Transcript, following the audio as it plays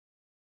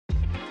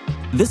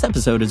This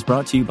episode is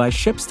brought to you by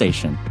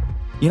ShipStation.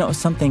 You know,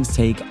 some things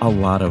take a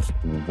lot of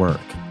work,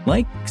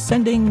 like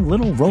sending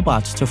little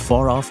robots to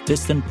far-off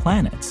distant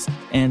planets.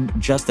 And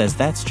just as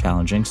that's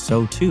challenging,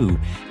 so too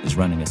is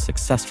running a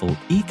successful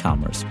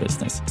e-commerce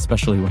business,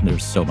 especially when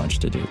there's so much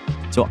to do.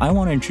 So I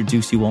want to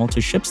introduce you all to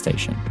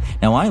ShipStation.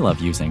 Now, I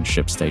love using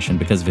ShipStation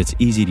because of its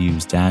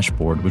easy-to-use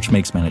dashboard, which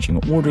makes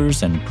managing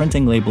orders and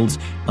printing labels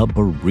a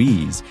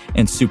breeze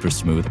and super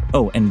smooth.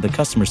 Oh, and the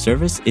customer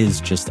service is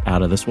just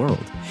out of this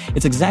world.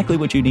 It's exactly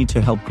what you need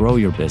to help grow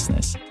your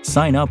business.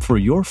 Sign up for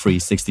your free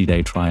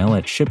 60-day trial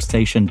at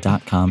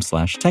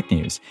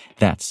shipstation.com/technews.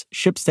 That's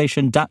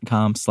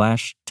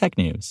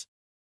shipstation.com/technews. A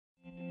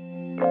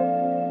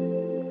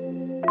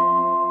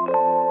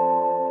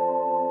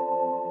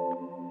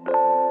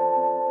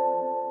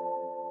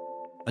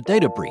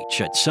data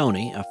breach at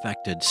Sony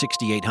affected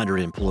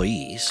 6,800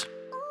 employees.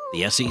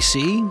 The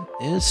SEC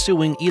is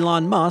suing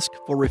Elon Musk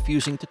for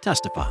refusing to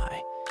testify.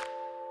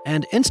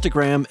 And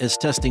Instagram is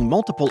testing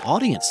multiple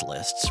audience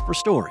lists for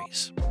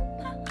stories.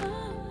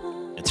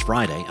 It's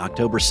Friday,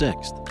 October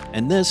 6th,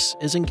 and this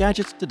is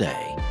Engadget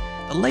Today,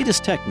 the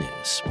latest tech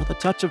news with a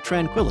touch of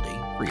tranquility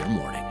for your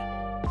morning.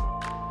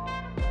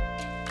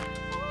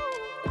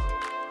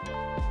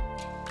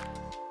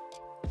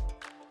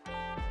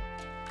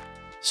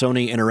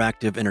 Sony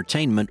Interactive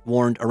Entertainment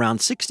warned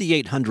around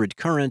 6,800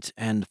 current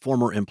and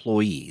former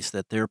employees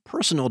that their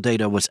personal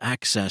data was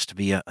accessed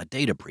via a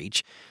data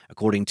breach,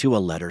 according to a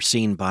letter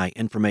seen by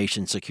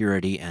information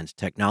security and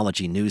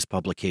technology news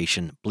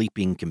publication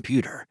Bleeping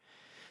Computer.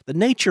 The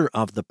nature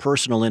of the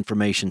personal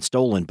information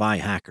stolen by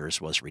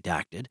hackers was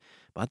redacted,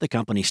 but the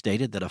company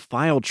stated that a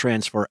file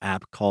transfer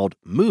app called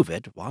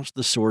MoveIt was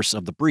the source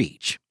of the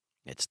breach.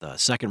 It's the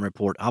second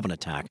report of an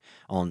attack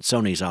on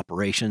Sony's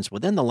operations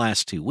within the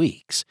last 2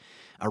 weeks.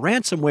 A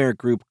ransomware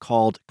group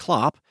called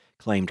Clop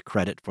claimed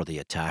credit for the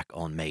attack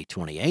on May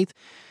 28th,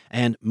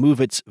 and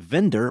MoveIt's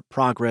vendor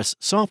Progress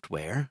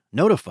Software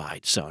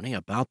notified Sony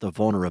about the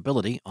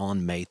vulnerability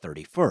on May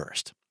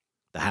 31st.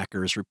 The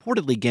hackers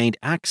reportedly gained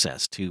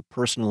access to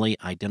personally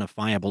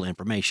identifiable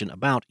information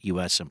about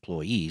U.S.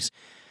 employees,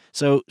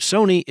 so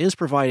Sony is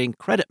providing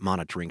credit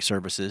monitoring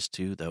services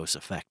to those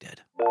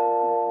affected.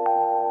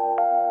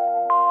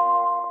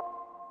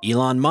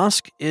 Elon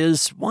Musk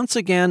is once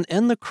again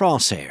in the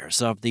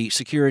crosshairs of the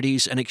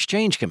Securities and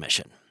Exchange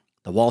Commission.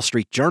 The Wall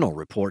Street Journal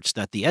reports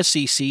that the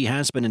SEC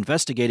has been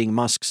investigating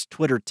Musk's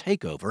Twitter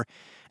takeover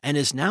and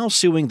is now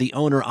suing the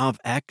owner of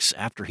X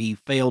after he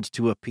failed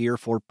to appear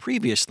for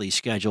previously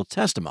scheduled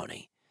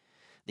testimony.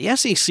 The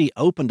SEC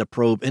opened a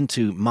probe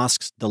into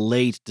Musk's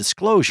delayed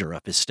disclosure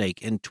of his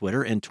stake in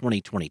Twitter in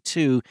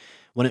 2022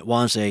 when it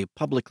was a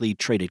publicly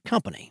traded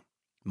company.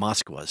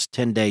 Musk was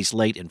 10 days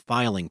late in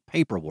filing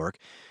paperwork,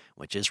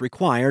 which is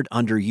required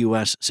under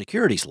U.S.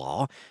 securities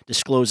law,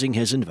 disclosing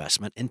his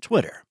investment in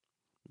Twitter.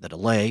 The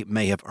delay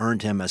may have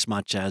earned him as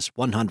much as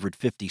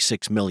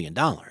 $156 million,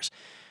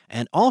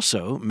 and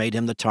also made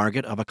him the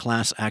target of a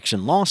class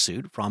action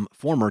lawsuit from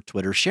former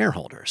Twitter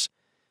shareholders.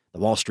 The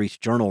Wall Street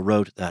Journal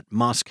wrote that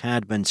Musk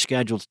had been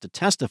scheduled to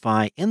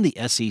testify in the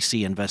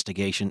SEC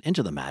investigation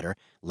into the matter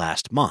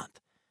last month.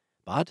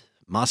 But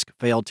Musk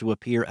failed to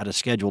appear at a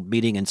scheduled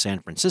meeting in San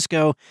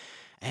Francisco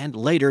and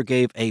later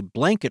gave a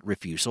blanket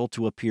refusal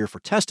to appear for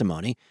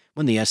testimony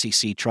when the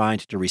SEC tried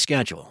to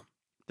reschedule.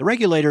 The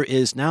regulator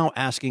is now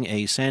asking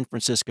a San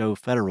Francisco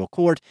federal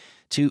court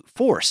to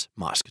force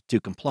Musk to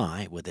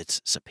comply with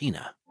its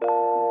subpoena.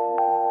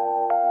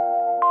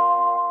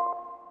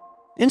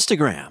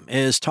 Instagram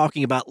is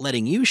talking about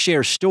letting you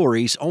share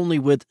stories only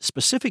with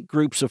specific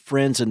groups of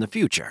friends in the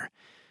future.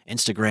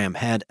 Instagram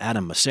head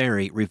Adam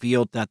Mosseri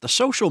revealed that the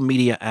social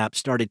media app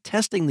started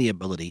testing the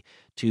ability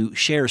to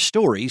share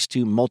stories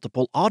to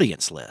multiple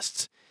audience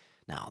lists.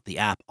 Now, the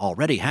app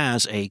already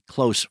has a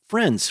close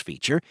friends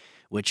feature,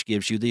 which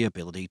gives you the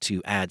ability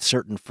to add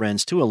certain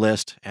friends to a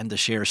list and to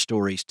share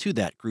stories to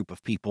that group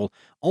of people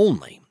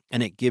only.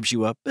 And it gives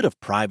you a bit of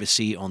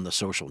privacy on the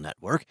social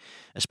network,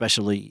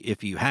 especially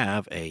if you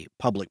have a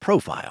public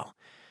profile.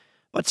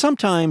 But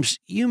sometimes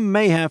you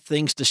may have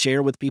things to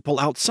share with people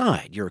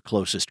outside your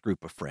closest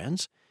group of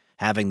friends.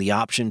 Having the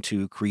option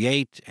to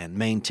create and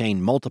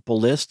maintain multiple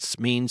lists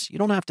means you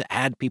don't have to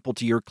add people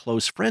to your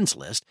close friends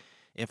list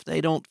if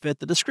they don't fit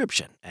the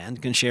description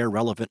and can share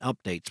relevant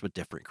updates with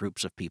different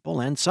groups of people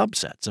and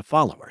subsets of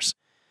followers.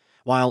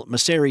 While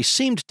Mosseri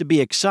seemed to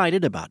be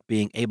excited about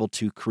being able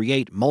to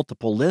create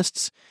multiple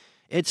lists,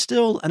 it's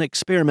still an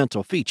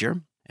experimental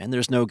feature, and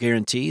there's no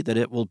guarantee that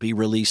it will be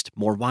released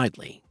more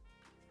widely.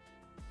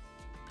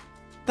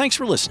 Thanks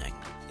for listening.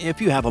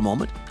 If you have a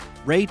moment,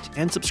 rate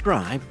and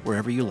subscribe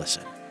wherever you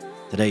listen.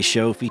 Today's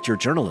show featured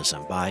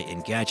journalism by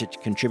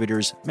Engadget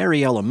contributors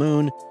Mariella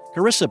Moon,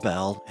 Carissa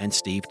Bell, and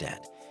Steve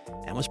Dent,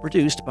 and was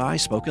produced by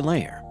Spoken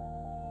Layer.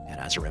 And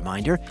as a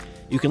reminder,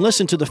 you can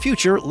listen to The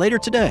Future later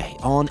today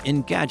on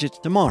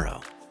Engadget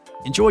Tomorrow.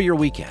 Enjoy your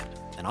weekend,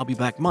 and I'll be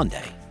back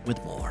Monday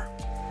with more.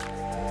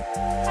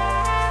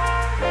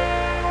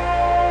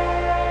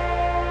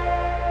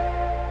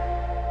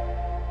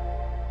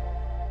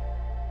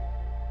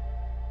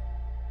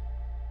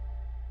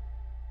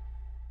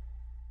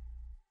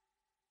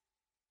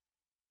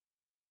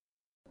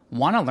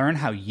 Want to learn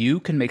how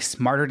you can make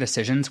smarter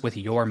decisions with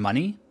your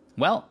money?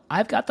 Well,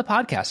 I've got the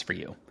podcast for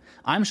you.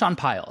 I'm Sean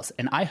Piles,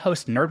 and I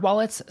host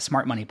NerdWallet's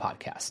Smart Money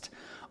Podcast.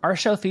 Our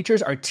show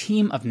features our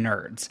team of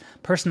nerds,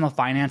 personal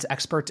finance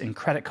experts in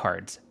credit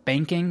cards,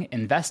 banking,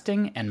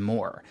 investing, and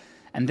more.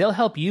 And they'll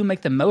help you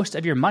make the most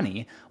of your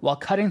money while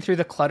cutting through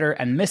the clutter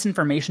and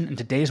misinformation in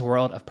today's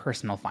world of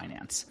personal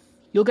finance.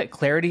 You'll get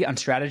clarity on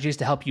strategies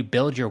to help you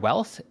build your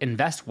wealth,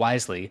 invest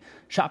wisely,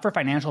 shop for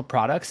financial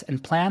products,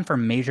 and plan for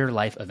major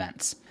life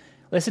events.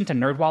 Listen to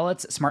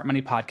NerdWallet's Smart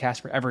Money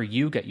Podcast wherever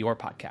you get your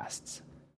podcasts.